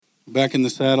Back in the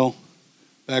saddle,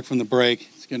 back from the break.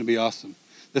 It's going to be awesome.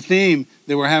 The theme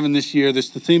that we're having this year, the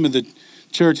theme of the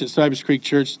church at Cypress Creek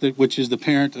Church, which is the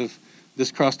parent of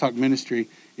this Crosstalk ministry,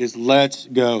 is Let's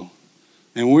Go.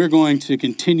 And we're going to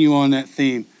continue on that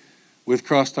theme with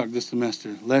Crosstalk this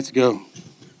semester. Let's go.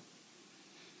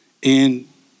 And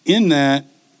in that,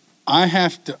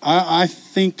 I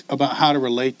think about how to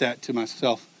relate that to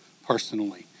myself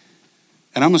personally.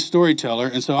 And I'm a storyteller,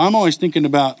 and so I'm always thinking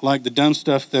about like the dumb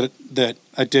stuff that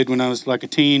I did when I was like a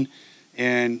teen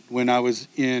and when I was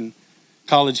in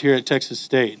college here at Texas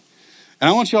State. And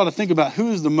I want you all to think about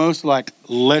who is the most like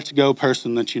let's go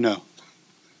person that you know.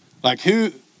 Like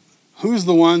who's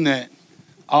the one that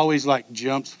always like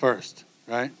jumps first,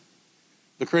 right?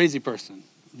 The crazy person,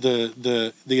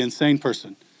 the insane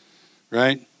person,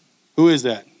 right? Who is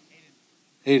that?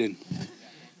 Hayden.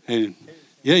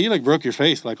 Yeah, you like broke your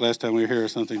face like last time we were here or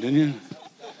something, didn't you?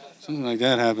 Something like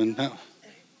that happened.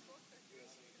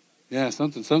 Yeah,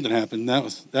 something happened. That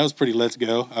was pretty let's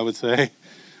go, I would say,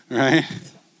 right?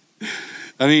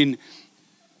 I mean,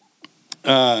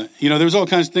 there was all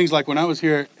kinds of things. Like when I was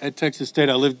here at Texas State,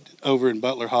 I lived over in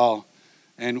Butler Hall,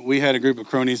 and we had a group of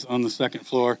cronies on the second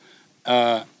floor,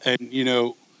 and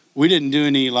we didn't do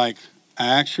any like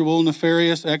actual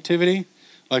nefarious activity,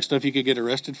 like stuff you could get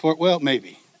arrested for. Well,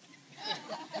 maybe.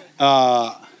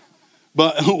 But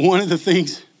one of the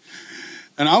things,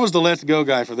 and I was the let's go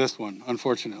guy for this one,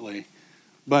 unfortunately.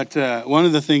 But one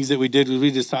of the things that we did was we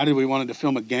decided we wanted to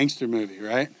film a gangster movie,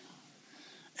 right?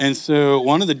 And so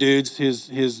one of the dudes,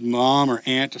 his mom or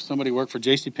aunt or somebody worked for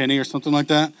JCPenney or something like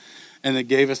that, and they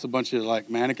gave us a bunch of like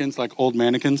mannequins, like old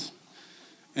mannequins.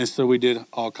 And so we did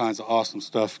all kinds of awesome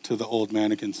stuff to the old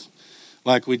mannequins.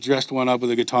 Like we dressed one up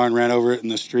with a guitar and ran over it in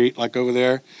the street, like over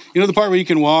there. You know the part where you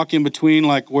can walk in between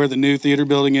like where the new theater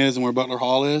building is and where Butler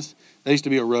Hall is? There used to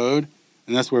be a road,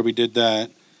 and that's where we did that.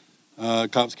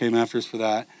 Cops came after us for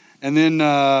that. And then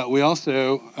we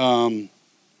also,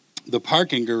 the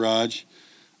parking garage,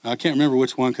 I can't remember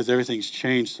which one because everything's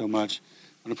changed so much,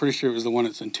 but I'm pretty sure it was the one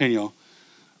at Centennial.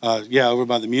 Over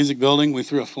by the music building, we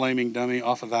threw a flaming dummy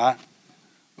off of that,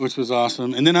 which was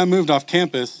awesome. And then I moved off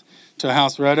campus to a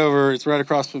house it's right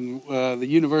across from the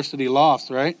university lofts,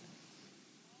 right?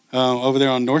 Over there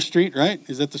on North Street, right?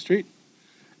 Is that the street?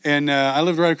 And I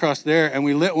lived right across there, and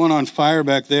we lit one on fire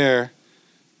back there,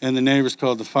 and the neighbors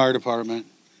called the fire department.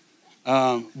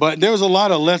 But there was a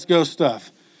lot of let's go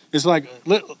stuff. It's like,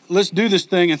 let's do this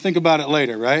thing and think about it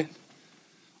later, right?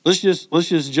 Let's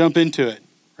just jump into it,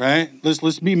 right?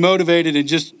 Let's be motivated and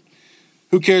just,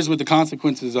 who cares what the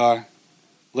consequences are?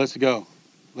 Let's go.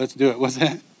 Let's do it. What's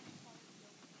that?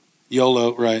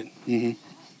 YOLO, right? Mm-hmm.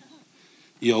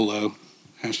 YOLO.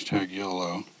 Hashtag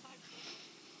YOLO.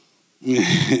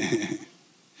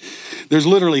 There's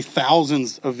literally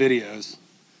thousands of videos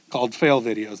called fail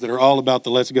videos that are all about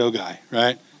the let's go guy,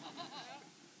 right?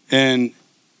 And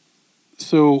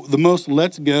so the most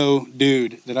let's go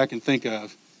dude that I can think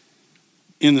of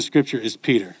in the scripture is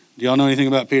Peter. Do y'all know anything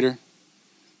about Peter?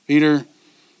 Peter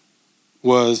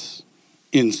was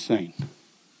insane.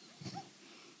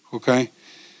 Okay?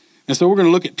 And so we're going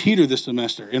to look at Peter this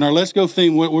semester. In our Let's Go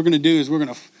theme, what we're going to do is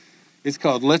it's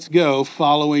called Let's Go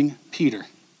Following Peter.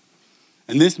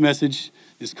 And this message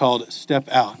is called Step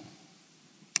Out.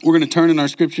 We're going to turn in our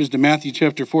scriptures to Matthew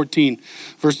chapter 14,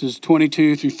 verses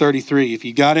 22 through 33. If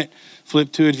you got it,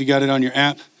 flip to it. If you got it on your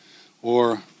app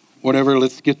or whatever,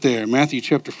 let's get there. Matthew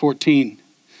chapter 14,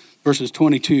 verses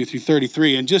 22 through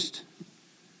 33. And just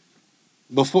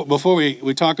before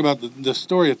we talk about the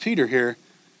story of Peter here,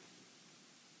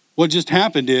 what just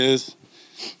happened is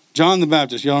John the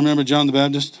Baptist. Y'all remember John the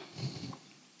Baptist?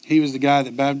 He was the guy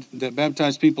that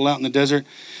baptized people out in the desert,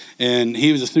 and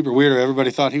he was a super weirdo.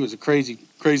 Everybody thought he was a crazy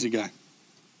guy.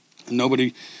 And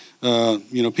nobody,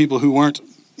 people who weren't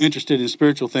interested in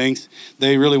spiritual things,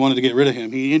 they really wanted to get rid of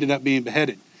him. He ended up being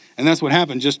beheaded. And that's what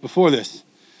happened just before this.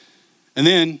 And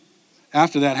then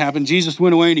after that happened, Jesus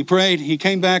went away and he prayed. He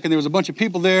came back and there was a bunch of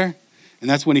people there. And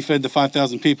that's when he fed the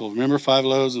 5,000 people. Remember 5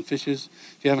 loaves and fishes?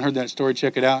 If you haven't heard that story,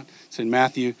 check it out. It's in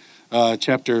Matthew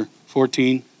chapter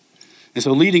 14. And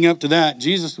so leading up to that,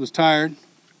 Jesus was tired.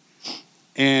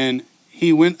 And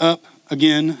he went up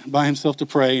again by himself to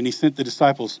pray. And he sent the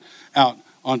disciples out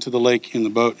onto the lake in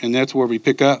the boat. And that's where we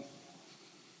pick up.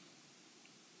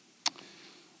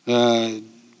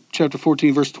 Chapter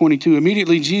 14, verse 22.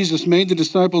 Immediately Jesus made the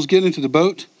disciples get into the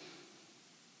boat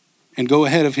and go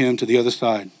ahead of him to the other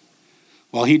side,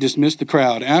 while he dismissed the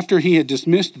crowd. After he had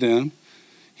dismissed them,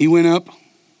 he went up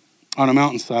on a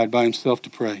mountainside by himself to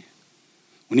pray.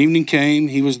 When evening came,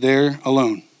 he was there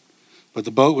alone, but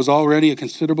the boat was already a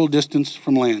considerable distance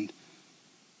from land.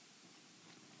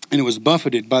 and it was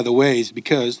buffeted by the waves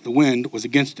because the wind was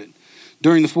against it.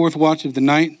 During the fourth watch of the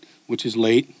night, which is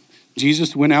late,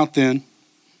 Jesus went out to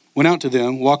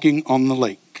them walking on the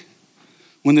lake.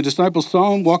 When the disciples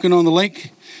saw him walking on the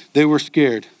lake, they were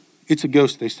scared. "It's a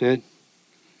ghost," they said,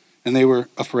 and they were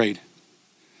afraid.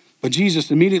 But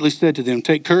Jesus immediately said to them,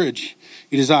 "Take courage.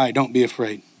 It is I. Don't be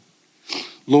afraid."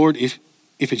 "Lord, if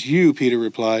it's you," Peter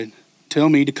replied, "tell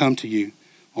me to come to you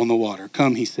on the water."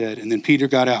 "Come," he said. And then Peter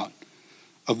got out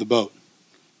of the boat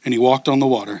and he walked on the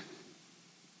water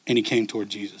and he came toward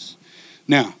Jesus.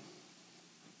 Now,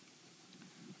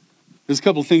 there's a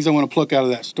couple of things I want to pluck out of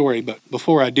that story, but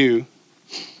before I do,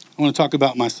 I want to talk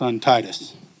about my son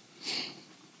Titus.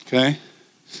 Okay?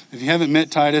 If you haven't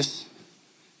met Titus,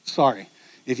 sorry.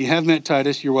 If you have met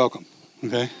Titus, you're welcome.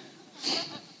 Okay?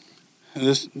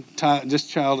 This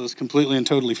child is completely and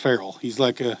totally feral. He's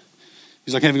like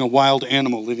having a wild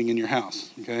animal living in your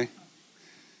house. Okay?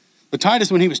 But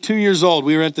Titus, when he was 2 years old,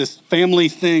 we were at this family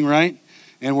thing, right?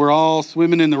 And we're all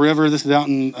swimming in the river. This is out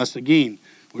in Seguin.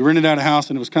 We rented out a house,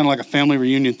 and it was kind of like a family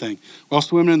reunion thing. We're all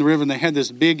swimming in the river, and they had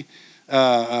this big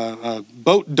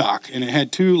boat dock, and it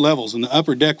had 2 levels, and the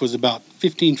upper deck was about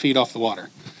 15 feet off the water.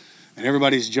 And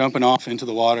everybody's jumping off into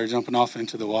the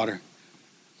water.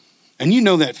 And you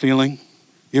know that feeling.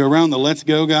 You're around the let's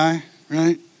go guy,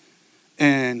 right?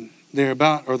 And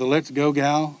or the let's go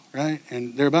gal, right?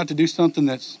 And they're about to do something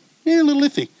that's a little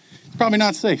iffy. It's probably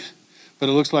not safe, but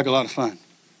it looks like a lot of fun,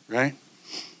 right?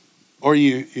 Or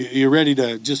you're ready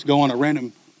to just go on a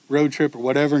random road trip or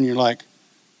whatever, and you're like,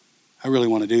 I really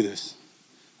want to do this.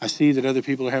 I see that other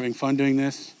people are having fun doing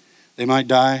this. They might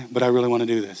die, but I really want to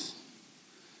do this,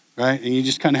 right? And you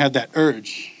just kind of have that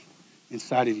urge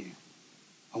inside of you.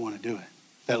 I want to do it.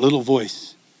 That little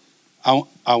voice, I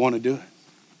want to do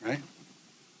it, right?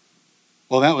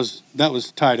 Well, that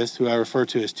was Titus, who I refer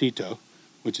to as Tito,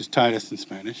 which is Titus in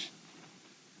Spanish.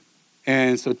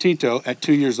 And so Tito, at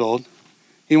 2 years old,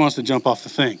 he wants to jump off the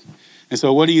thing. And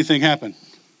so what do you think happened?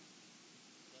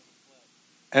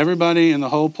 Everybody in the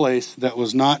whole place that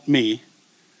was not me,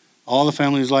 all the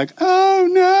family was like, "Oh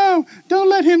no, don't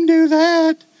let him do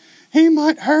that. He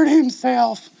might hurt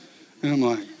himself." And I'm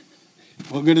like,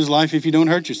 what good is life if you don't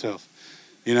hurt yourself?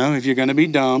 You know, if you're going to be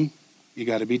dumb, you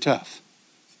got to be tough,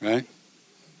 right?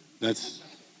 That's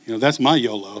my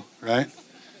YOLO, right?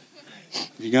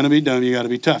 If you're going to be dumb, you got to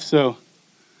be tough. So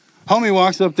homie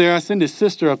walks up there. I send his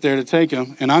sister up there to take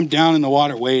him, and I'm down in the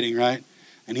water waiting, right?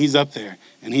 And he's up there,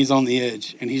 and he's on the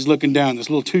edge, and he's looking down. This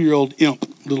little 2-year-old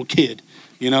little kid,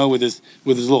 with his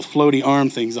little floaty arm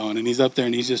things on, and he's up there,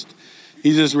 and he's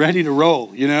just ready to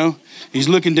roll, He's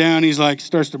looking down. He's like,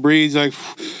 starts to breathe. He's like,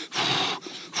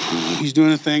 he's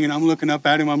doing a thing, and I'm looking up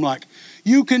at him. I'm like,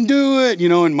 "You can do it,"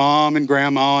 and mom and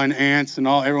grandma and aunts and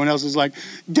everyone else is like,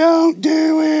 "Don't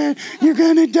do it. You're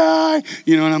going to die."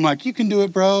 And I'm like, "You can do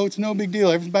it, bro. It's no big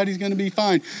deal. Everybody's going to be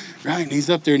fine." Right? And he's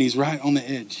up there and he's right on the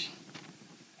edge.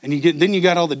 And then you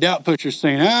got all the doubt pushers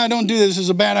saying, "Don't do this. This is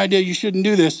a bad idea. You shouldn't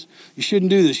do this. You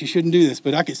shouldn't do this. You shouldn't do this."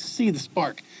 But I could see the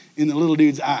spark in the little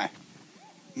dude's eye.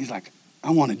 He's like,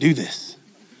 "I want to do this.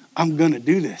 I'm going to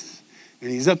do this." And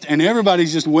he's up there, and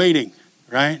everybody's just waiting,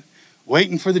 right?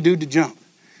 Waiting for the dude to jump.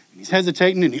 And he's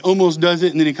hesitating, and he almost does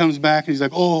it, and then he comes back, and he's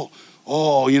like, oh,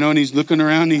 and he's looking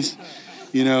around. He's,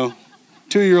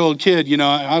 2-year-old kid,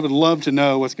 I would love to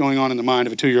know what's going on in the mind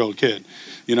of a 2-year-old kid.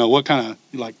 What kind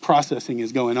of processing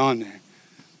is going on there.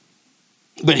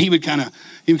 But he would kind of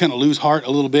lose heart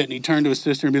a little bit, and he'd turn to his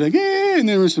sister and be like, "Yeah," and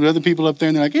there were some other people up there,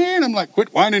 and they're like, "Yeah," and I'm like,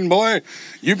 "Quit whining, boy.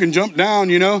 You can jump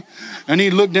down, And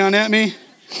he'd look down at me.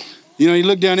 He'd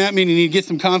look down at me, and he'd get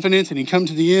some confidence, and he'd come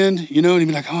to the end, and he'd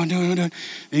be like, "Oh, do it." And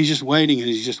he's just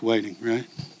waiting, right?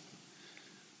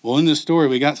 Well, in this story,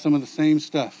 we got some of the same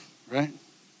stuff, right?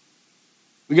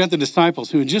 We got the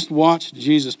disciples who had just watched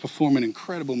Jesus perform an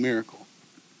incredible miracle.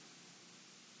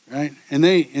 Right? And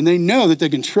they know that they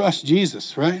can trust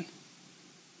Jesus, right?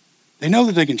 They know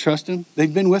that they can trust him.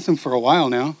 They've been with him for a while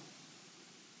now.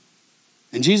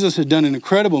 And Jesus had done an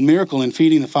incredible miracle in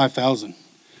feeding the 5,000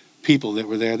 people that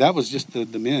were there. That was just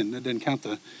the men. That didn't count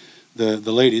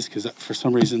the ladies, because for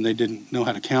some reason they didn't know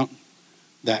how to count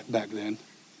that back then.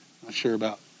 Not sure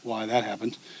about why that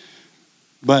happened.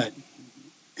 But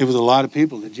it was a lot of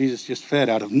people that Jesus just fed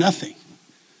out of nothing.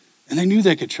 And they knew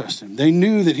they could trust him. They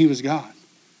knew that he was God.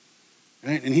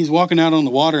 Right? And he's walking out on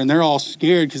the water, and they're all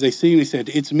scared because they see him. He said,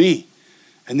 "It's me."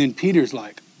 And then Peter's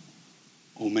like,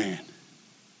 "Oh man,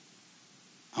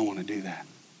 I want to do that.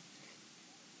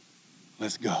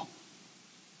 Let's go."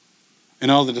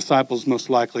 And all the disciples most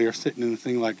likely are sitting in the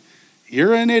thing like,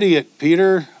 "You're an idiot,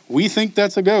 Peter. We think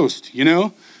that's a ghost,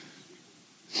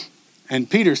 And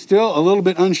Peter's still a little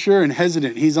bit unsure and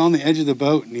hesitant. He's on the edge of the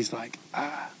boat and he's like,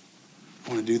 I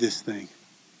want to do this thing.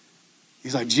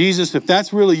 He's like, Jesus, if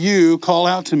that's really you, call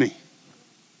out to me.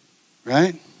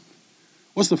 Right?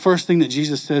 What's the first thing that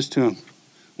Jesus says to him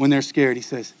when they're scared? He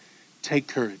says, take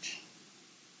courage.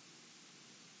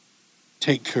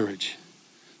 Take courage.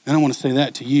 And I want to say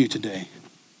that to you today.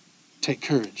 Take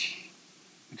courage.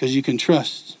 Because you can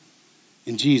trust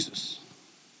in Jesus.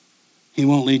 He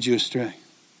won't lead you astray.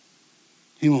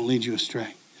 He won't lead you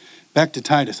astray. Back to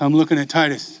Titus. I'm looking at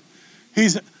Titus.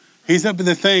 He's up in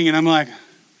the thing and I'm like,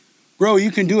 bro, you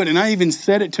can do it. And I even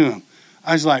said it to him.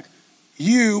 I was like,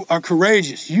 you are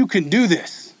courageous. You can do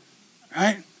this,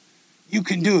 right? You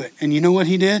can do it. And you know what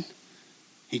he did?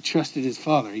 He trusted his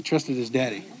father. He trusted his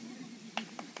daddy.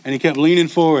 And he kept leaning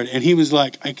forward. And he was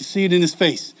like, I could see it in his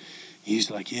face. He's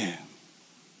like, yeah,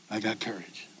 I got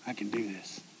courage. I can do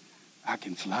this. I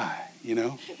can fly, you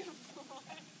know?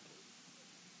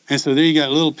 And so there you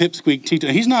got little pipsqueak Tito.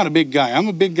 He's not a big guy. I'm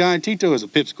a big guy. Tito is a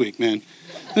pipsqueak, man.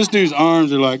 This dude's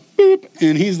arms are like, boop,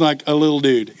 and he's like a little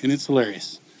dude, and it's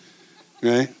hilarious,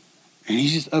 right? And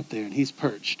he's just up there, and he's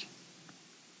perched,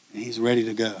 and he's ready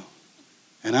to go.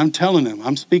 And I'm telling him,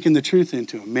 I'm speaking the truth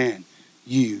into him, man,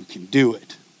 you can do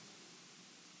it.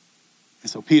 And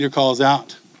so Peter calls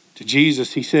out to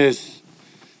Jesus. He says,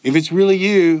 if it's really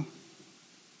you,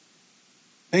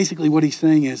 basically what he's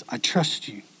saying is, I trust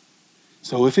you.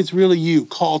 So if it's really you,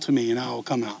 call to me, and I will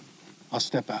come out. I'll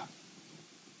step out.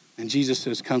 And Jesus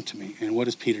says, come to me. And what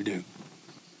does Peter do?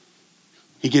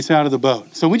 He gets out of the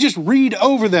boat. So we just read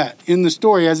over that in the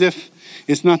story as if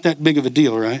it's not that big of a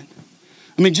deal, right?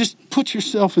 I mean, just put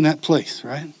yourself in that place,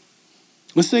 right?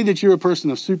 Let's say that you're a person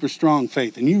of super strong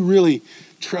faith and you really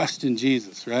trust in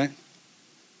Jesus, right?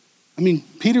 I mean,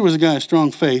 Peter was a guy of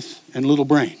strong faith and little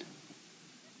brain,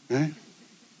 right?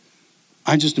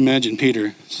 I just imagine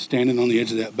Peter standing on the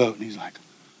edge of that boat and he's like,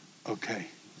 okay.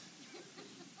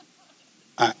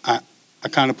 I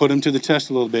kind of put him to the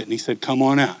test a little bit and he said, come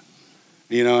on out.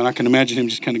 You know, and I can imagine him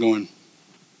just kind of going,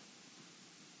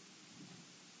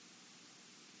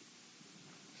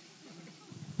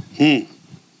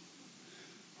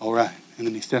 all right. And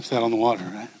then he steps out on the water,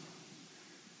 right?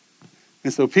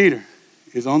 And so Peter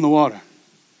is on the water.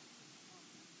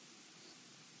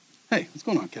 Hey, what's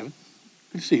going on, Kevin?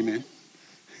 Good to see you, man.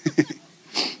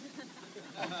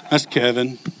 That's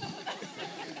Kevin.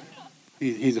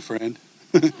 He's a friend.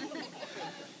 And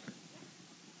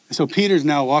so Peter's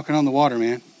now walking on the water,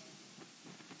 man.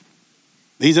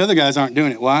 These other guys aren't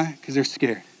doing it. Why? Because they're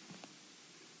scared.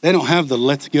 They don't have the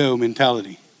let's go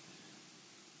mentality.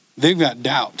 They've got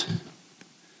doubt,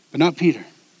 but not Peter.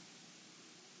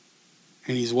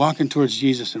 And he's walking towards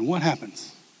Jesus, and what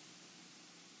happens?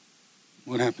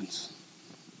 What happens?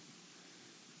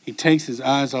 He takes his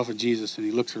eyes off of Jesus and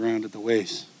he looks around at the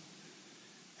waves.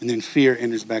 And then fear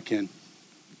enters back in.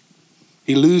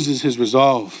 He loses his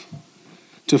resolve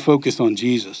to focus on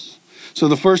Jesus. So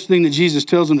the first thing that Jesus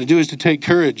tells him to do is to take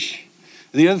courage.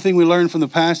 And the other thing we learn from the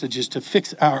passage is to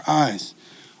fix our eyes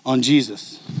on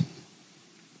Jesus.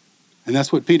 And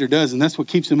that's what Peter does, and that's what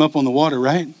keeps him up on the water,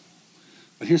 right?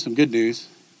 But here's some good news,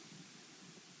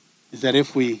 is that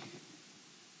if we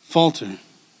falter,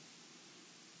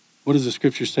 what does the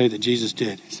scripture say that Jesus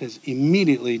did? It says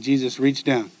immediately Jesus reached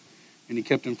down and he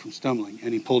kept him from stumbling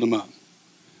and he pulled him up.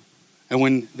 And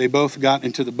when they both got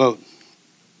into the boat,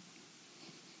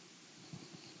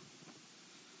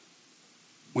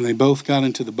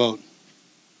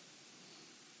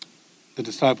 the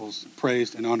disciples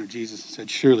praised and honored Jesus and said,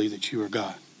 surely that you are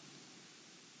God,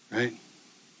 right?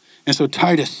 And so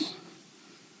Titus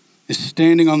is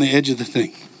standing on the edge of the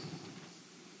thing.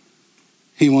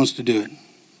 He wants to do it.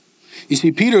 You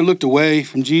see, Peter looked away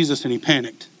from Jesus and he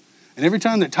panicked. And every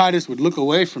time that Titus would look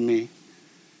away from me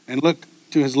and look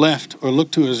to his left or look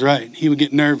to his right, he would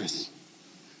get nervous.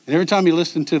 And every time he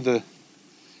listened to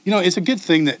it's a good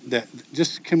thing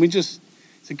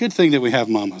it's a good thing that we have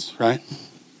mamas, right?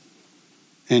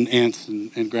 And aunts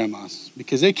and grandmas,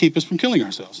 because they keep us from killing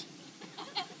ourselves.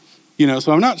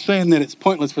 So I'm not saying that it's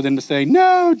pointless for them to say,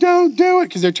 no, don't do it,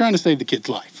 because they're trying to save the kid's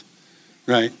life,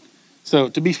 right? So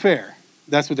to be fair,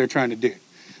 that's what they're trying to do.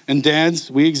 And dads,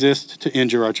 we exist to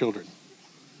injure our children,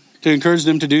 to encourage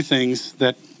them to do things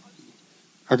that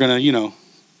are going to,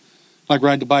 like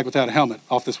ride the bike without a helmet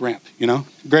off this ramp,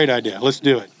 Great idea. Let's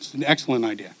do it. It's an excellent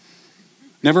idea.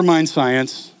 Never mind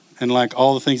science and like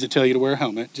all the things that tell you to wear a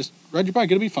helmet. Just ride your bike.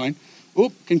 It'll be fine.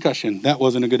 Oop, concussion. That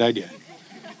wasn't a good idea,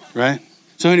 right?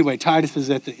 So anyway, Titus is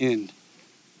at the end.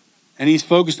 And he's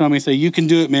focused on me and say, you can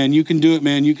do it, man. You can do it,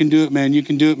 man. You can do it, man. You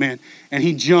can do it, man. And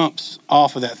he jumps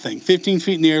off of that thing, 15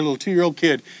 feet in the air, a little 2-year-old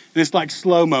kid. And it's like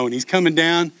slow-mo. And he's coming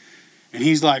down and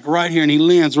he's like right here and he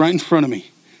lands right in front of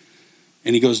me.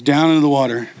 And he goes down into the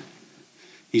water.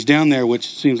 He's down there, which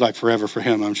seems like forever for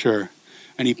him, I'm sure.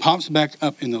 And he pops back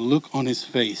up and the look on his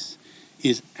face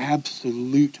is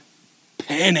absolute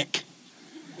panic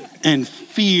and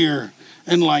fear.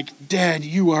 And like, Dad,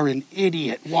 you are an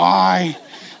idiot. Why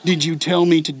did you tell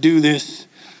me to do this?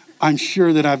 I'm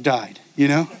sure that I've died, you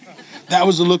know? That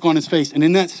was the look on his face. And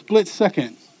in that split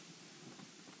second,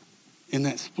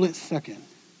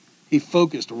 he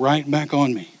focused right back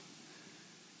on me.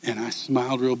 And I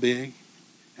smiled real big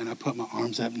and I put my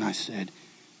arms up and I said,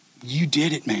 you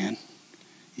did it, man.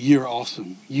 You're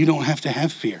awesome. You don't have to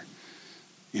have fear,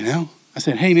 you know? I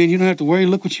said, hey, man, you don't have to worry.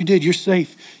 Look what you did. You're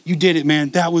safe. You did it, man.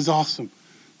 That was awesome.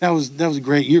 That was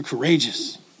great. You're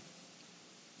courageous,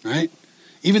 right?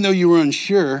 Even though you were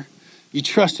unsure, you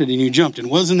trusted and you jumped.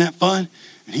 And wasn't that fun?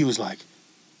 And he was like,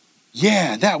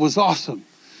 yeah, that was awesome,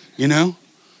 you know?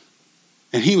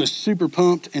 And he was super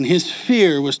pumped and his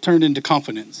fear was turned into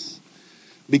confidence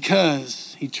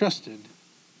because he trusted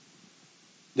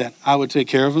that I would take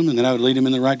care of him and that I would lead him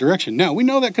in the right direction. Now, we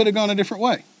know that could have gone a different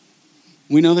way.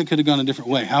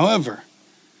 However,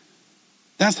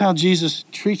 that's how Jesus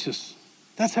treats us.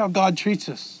 That's how God treats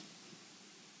us.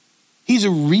 He's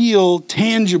a real,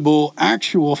 tangible,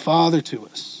 actual Father to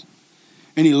us.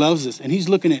 And he loves us. And he's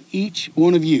looking at each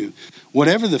one of you.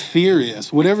 Whatever the fear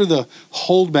is, whatever the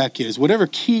holdback is, whatever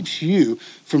keeps you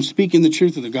from speaking the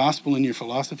truth of the gospel in your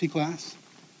philosophy class,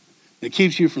 that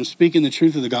keeps you from speaking the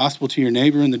truth of the gospel to your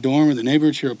neighbor in the dorm or the neighbor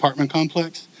at your apartment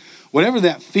complex, whatever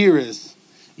that fear is,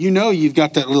 you know you've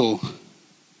got that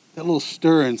little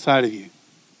stir inside of you.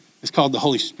 It's called the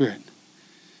Holy Spirit.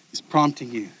 He's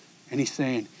prompting you and he's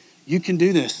saying, you can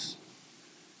do this.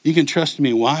 You can trust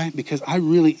me. Why? Because I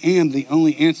really am the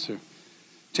only answer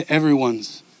to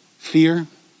everyone's fear,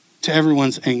 to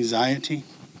everyone's anxiety.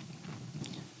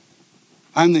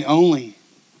 I'm the only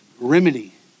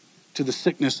remedy to the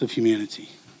sickness of humanity.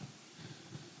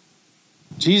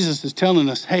 Jesus is telling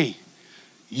us, hey,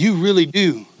 you really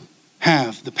do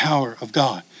have the power of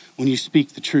God when you speak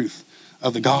the truth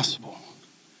of the gospel.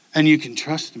 And you can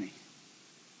trust me.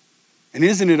 And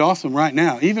isn't it awesome right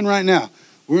now? Even right now,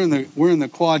 we're in the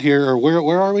quad here, or where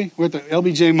are we? We're at the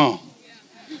LBJ Mall.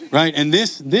 Right? And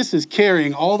this is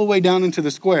carrying all the way down into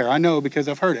the square. I know because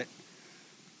I've heard it.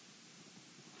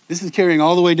 This is carrying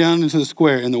all the way down into the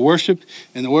square. And the worship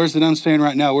and the words that I'm saying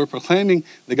right now, we're proclaiming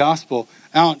the gospel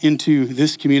out into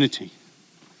this community.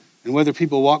 And whether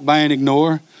people walk by and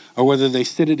ignore, or whether they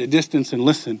sit at a distance and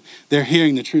listen, they're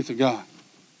hearing the truth of God.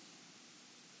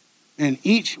 And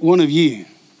each one of you,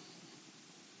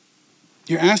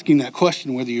 you're asking that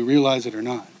question whether you realize it or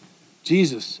not.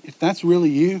 Jesus, if that's really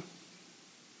you,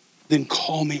 then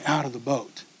call me out of the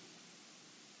boat.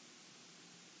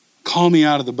 Call me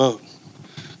out of the boat.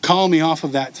 Call me off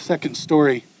of that second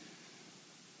story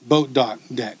boat dock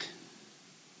deck.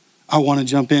 I want to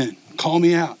jump in. Call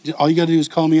me out. All you got to do is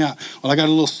call me out. Well, I got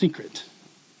a little secret.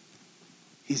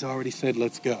 He's already said,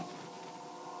 let's go.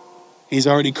 He's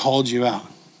already called you out.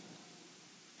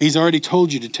 He's already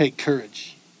told you to take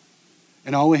courage.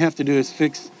 And all we have to do is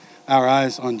fix our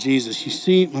eyes on Jesus. You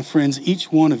see, my friends,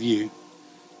 each one of you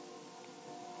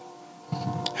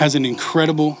has an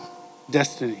incredible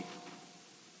destiny.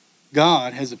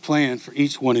 God has a plan for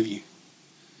each one of you.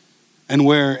 And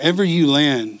wherever you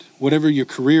land, whatever your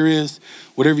career is,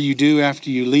 whatever you do after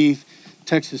you leave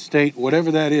Texas State,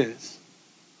 whatever that is,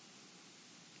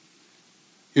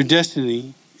 your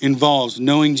destiny involves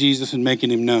knowing Jesus and making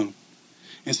him known.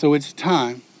 And so it's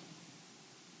time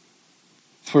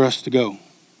for us to go.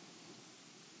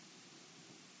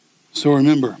 So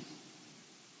remember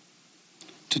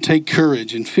to take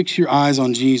courage and fix your eyes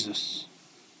on Jesus.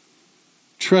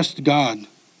 Trust God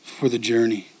for the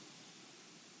journey.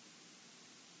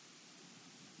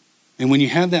 And when you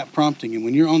have that prompting and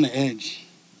when you're on the edge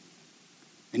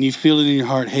and you feel it in your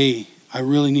heart, hey, I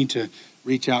really need to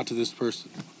reach out to this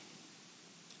person.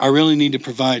 I really need to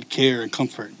provide care and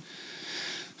comfort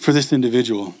for this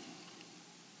individual.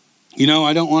 You know,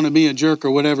 I don't want to be a jerk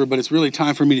or whatever, but it's really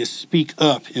time for me to speak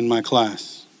up in my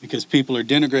class because people are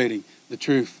denigrating the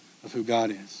truth of who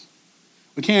God is.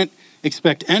 We can't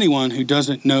expect anyone who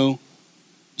doesn't know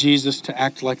Jesus to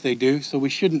act like they do, so we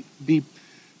shouldn't be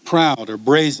proud or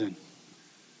brazen,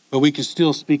 but we can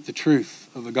still speak the truth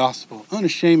of the gospel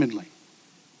unashamedly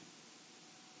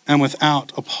and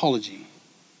without apology,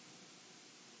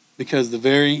 because the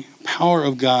very power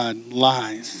of God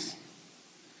lies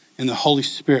in the Holy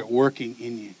Spirit working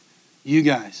in you. You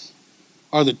guys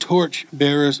are the torch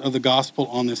bearers of the gospel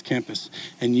on this campus,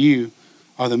 and you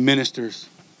are the ministers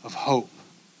of hope.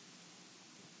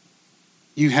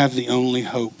 You have the only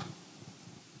hope.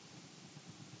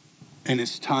 And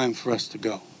it's time for us to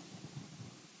go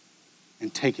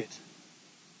and take it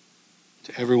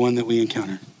to everyone that we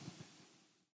encounter.